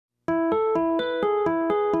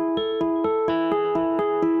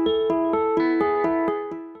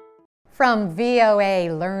From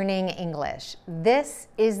VOA Learning English, this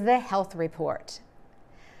is the Health Report.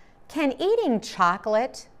 Can eating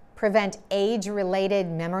chocolate prevent age-related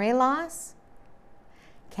memory loss?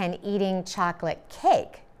 Can eating chocolate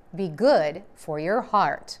cake be good for your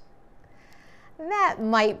heart? That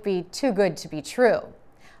might be too good to be true,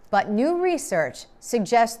 but new research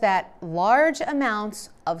suggests that large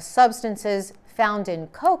amounts of substances found in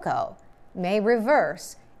cocoa may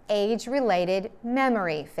reverse age-related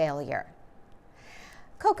memory failure.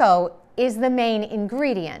 Cocoa is the main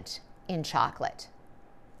ingredient in chocolate.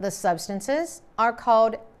 The substances are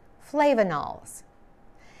called flavonols.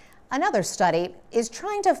 Another study is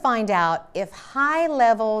trying to find out if high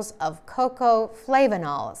levels of cocoa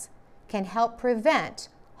flavonols can help prevent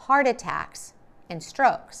heart attacks and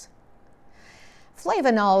strokes.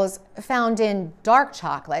 Flavonols found in dark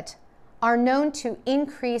chocolate are known to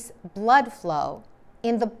increase blood flow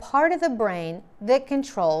in the part of the brain that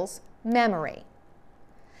controls memory.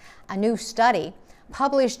 A new study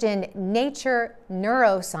published in Nature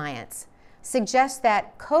Neuroscience suggests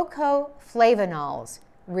that cocoa flavonols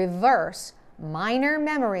reverse minor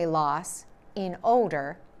memory loss in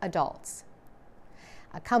older adults.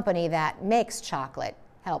 A company that makes chocolate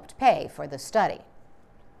helped pay for the study.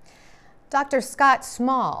 Dr. Scott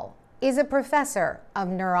Small is a professor of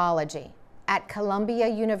neurology at Columbia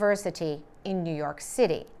University in New York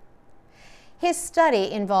City. His study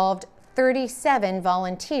involved 37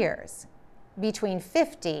 volunteers between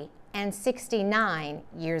 50 and 69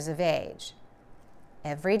 years of age.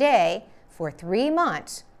 Every day for 3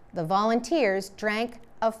 months, the volunteers drank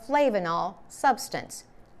a flavanol substance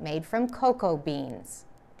made from cocoa beans.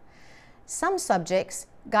 Some subjects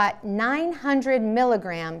got 900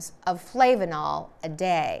 milligrams of flavanol a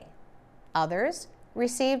day. Others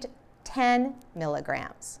received 10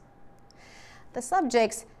 milligrams. The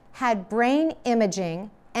subjects had brain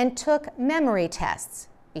imaging and took memory tests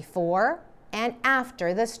before and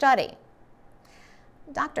after the study.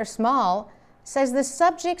 Dr. Small says the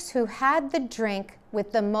subjects who had the drink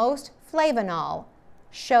with the most flavanol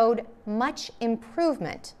showed much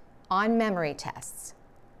improvement on memory tests.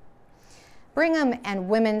 Brigham and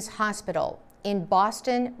Women's Hospital in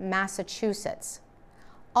Boston, Massachusetts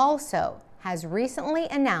also has recently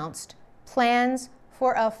announced plans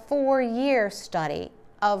for a 4-year study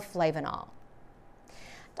of flavanol.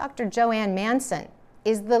 Dr. Joanne Manson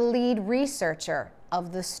is the lead researcher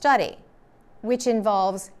of the study, which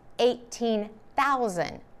involves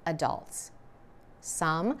 18,000 adults.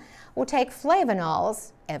 Some will take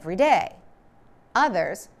flavanols every day.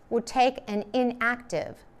 Others will take an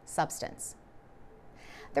inactive substance.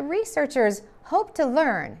 The researchers hope to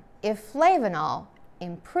learn if flavanol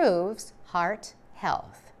improves heart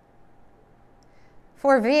health.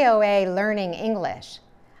 For VOA Learning English,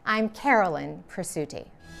 I'm Carolyn Presutti.